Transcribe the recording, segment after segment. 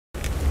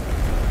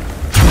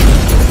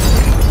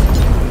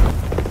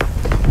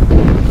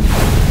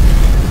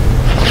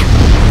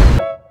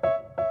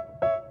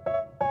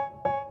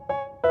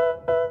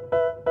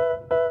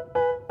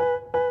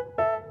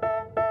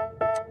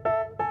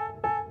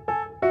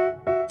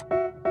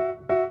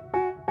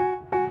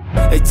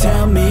They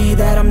tell me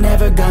that I'm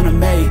never gonna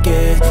make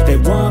it. They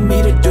want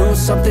me to do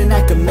something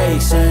that could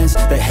make sense.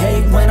 They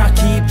hate when I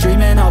keep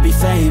dreaming I'll be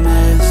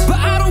famous, but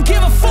I don't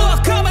give a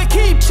fuck, I'ma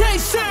keep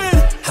chasing.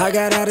 I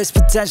got all this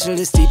potential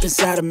that's deep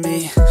inside of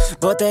me,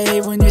 but they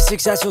hate when you're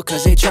successful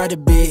cause they try to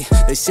be.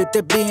 They sit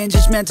there being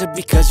judgmental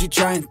because you're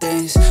trying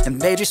things, and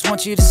they just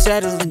want you to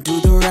settle and do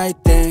the right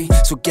thing.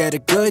 So get a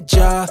good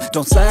job,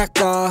 don't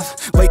slack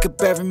off. Wake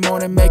up every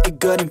morning, make a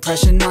good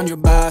impression on your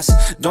boss.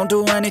 Don't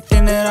do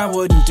anything that I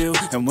wouldn't do,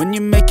 and when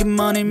you're making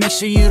money, make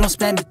sure you don't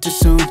spend it too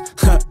soon.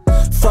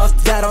 Fuck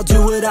that, I'll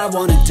do what I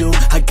wanna do.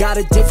 I got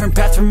a different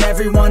path from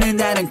everyone, and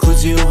that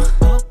includes you.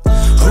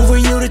 Who are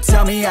you to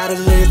tell me how to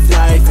live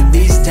life? In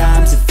these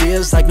times it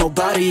feels like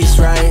nobody's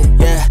right,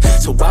 yeah.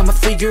 So I'ma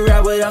figure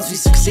out what else we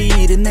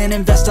succeed, and then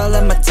invest all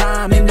of my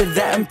time into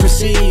that and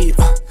proceed.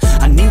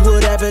 I need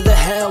whatever the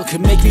hell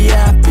could make me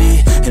happy,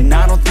 and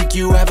I don't think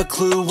you have a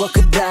clue what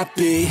could that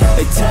be.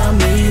 They tell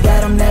me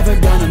that I'm never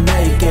gonna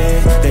make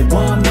it. They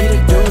want me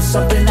to do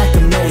something that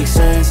could make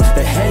sense.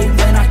 They hate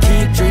when I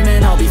keep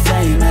dreaming I'll be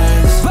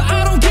famous, but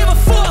I don't give a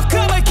fuck,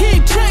 I'ma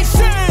keep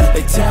chasing.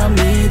 They tell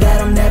me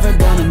that I'm never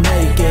gonna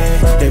make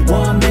it. They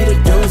want me to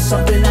do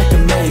something that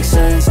can make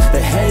sense.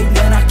 They hate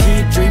when I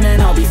keep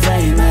dreaming I'll be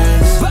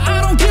famous, but I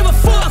don't give a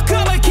fuck,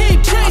 I'ma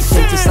keep chasing. I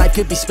think this life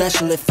could be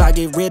special if I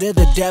get rid of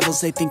the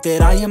devils. They think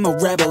that I am a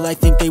rebel, I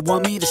think they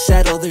want me to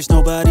settle. There's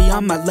nobody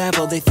on my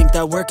level. They think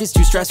that work is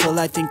too stressful,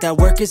 I think that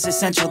work is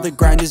essential. The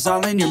grind is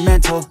all in your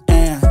mental,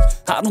 and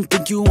I don't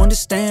think you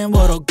understand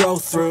what I'll go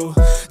through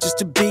just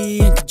to be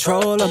in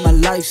control of my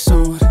life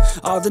soon.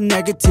 All the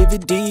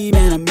negativity,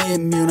 man, I'm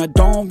immune. I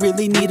don't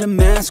really need a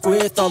mask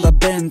with all I've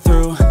been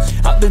through.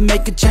 I've been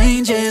making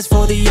changes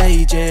for the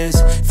ages.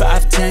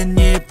 5-10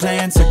 year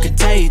plans are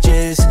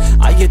contagious.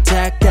 I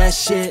attack that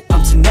shit,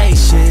 I'm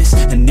tenacious.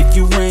 And if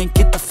you ain't,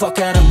 get the fuck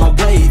out of my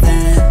way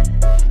then.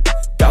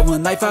 Got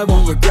one life, I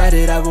won't regret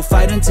it. I will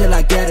fight until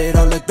I get it.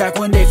 I'll look back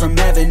one day from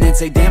heaven and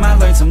say, damn, I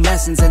learned some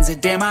lessons. And say,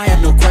 damn, I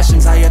had no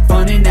questions. I had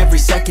fun in every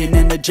second,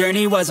 and the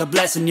journey was a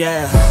blessing,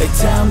 yeah. They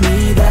tell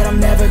me that I'm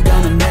never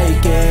gonna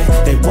make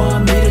it. They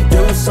want me to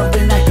do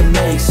something that can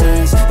make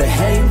sense. They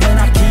hate when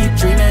I keep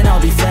dreaming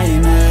I'll be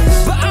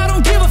famous, but I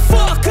don't give a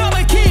fuck,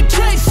 I'ma keep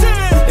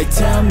chasing. They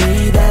tell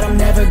me that I'm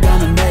never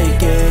gonna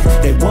make it.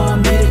 They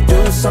want me to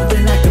do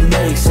something that can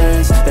make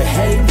sense. They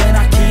hate when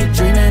I keep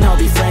dreaming I'll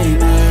be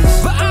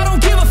famous, but I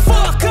don't give a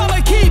fuck,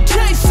 I'ma keep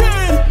chasing.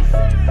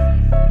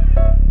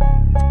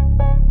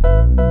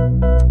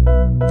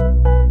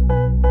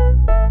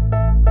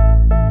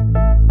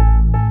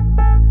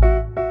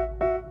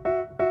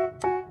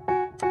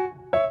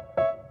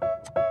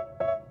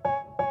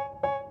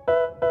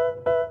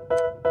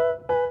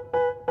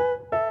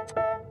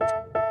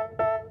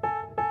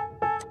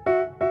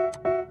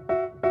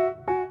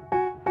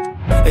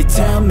 They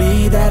tell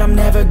me that I'm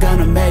never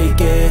gonna make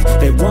it.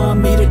 They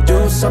want me to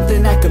do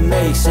something that could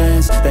make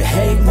sense. They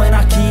hate when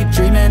I keep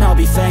dreaming I'll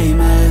be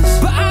famous,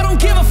 but I don't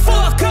give a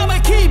fuck, I'ma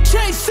keep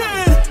chasing.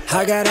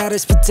 I got all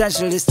this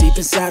potential that's deep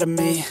inside of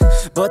me,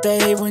 but they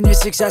hate when you're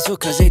successful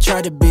cause they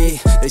try to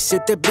be. They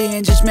sit there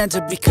being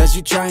judgmental because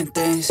you're trying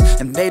things,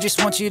 and they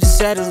just want you to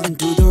settle and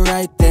do the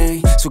right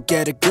thing. So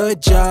get a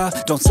good job,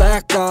 don't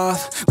slack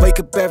off. Wake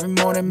up every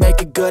morning, make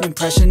a good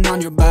impression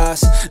on your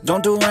boss.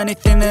 Don't do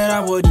anything that I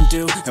wouldn't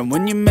do, and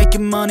when you're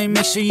making money,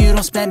 make sure you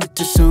don't spend it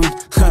too soon.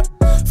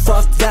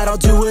 Fuck that, I'll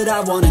do what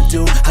I wanna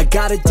do. I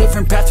got a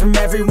different path from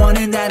everyone,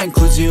 and that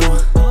includes you.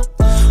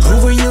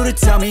 Who are you to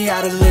tell me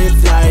how to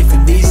live life?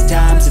 In these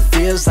times it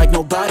feels like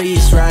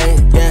nobody's right,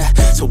 yeah.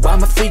 So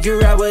I'ma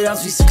figure out what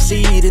else we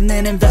succeed, and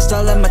then invest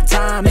all of my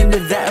time into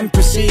that and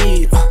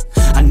proceed.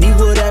 I need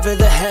whatever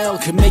the hell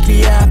could make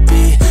me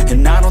happy,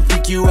 and I don't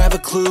think you have a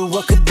clue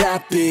what could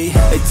that be.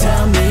 They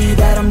tell me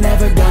that I'm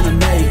never gonna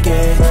make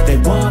it. They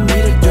want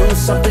me to do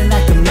something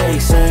that can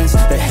make sense.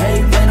 They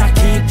hate when I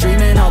keep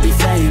dreaming I'll be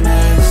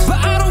famous, but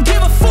I don't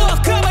give a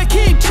fuck, I'ma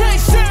keep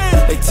chasing.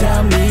 They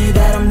tell me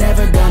that I'm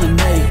never gonna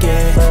make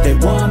it. They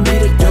want me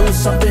to do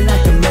something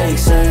that can make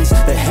sense.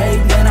 They hate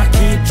when I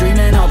keep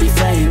dreaming I'll be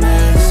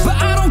famous, but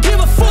I don't give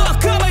a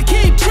fuck, I'ma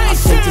keep chasing. I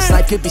think this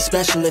life could be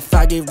special if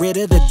I get rid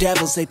of the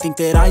devils. They think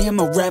that I am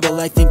a rebel,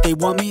 I think they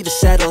want me to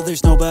settle.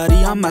 There's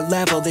nobody on my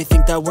level. They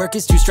think that work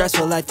is too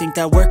stressful, I think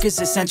that work is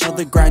essential.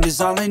 The grind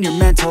is all in your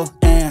mental,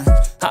 and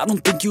I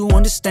don't think you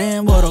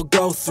understand what I'll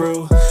go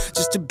through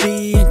just to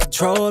be in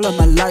control of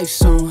my life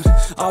soon.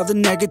 All the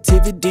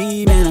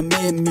negativity, man, I'm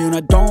immune.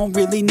 I don't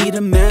really need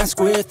a mask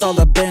with all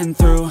I've been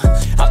through.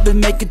 I've been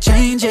making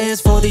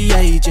changes for the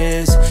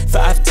ages.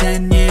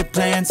 5-10 year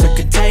plans are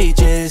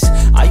contagious.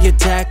 I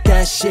attack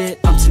that shit,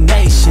 I'm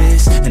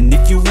tenacious. And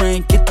if you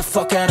ain't, get the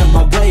fuck out of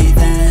my way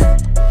then.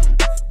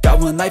 Got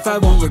one life, I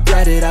won't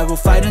regret it. I will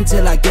fight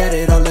until I get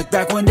it. I'll look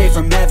back one day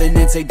from heaven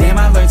and say, damn,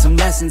 I learned some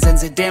lessons. And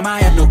say, damn, I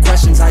had no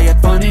questions. I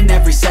had fun in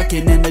every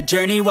second, and the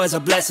journey was a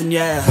blessing,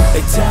 yeah.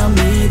 They tell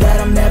me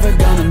that I'm never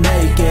gonna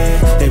make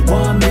it. They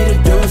want me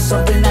to do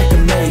something that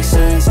can make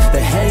sense.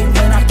 They hate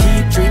when I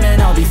keep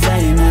dreaming I'll be famous.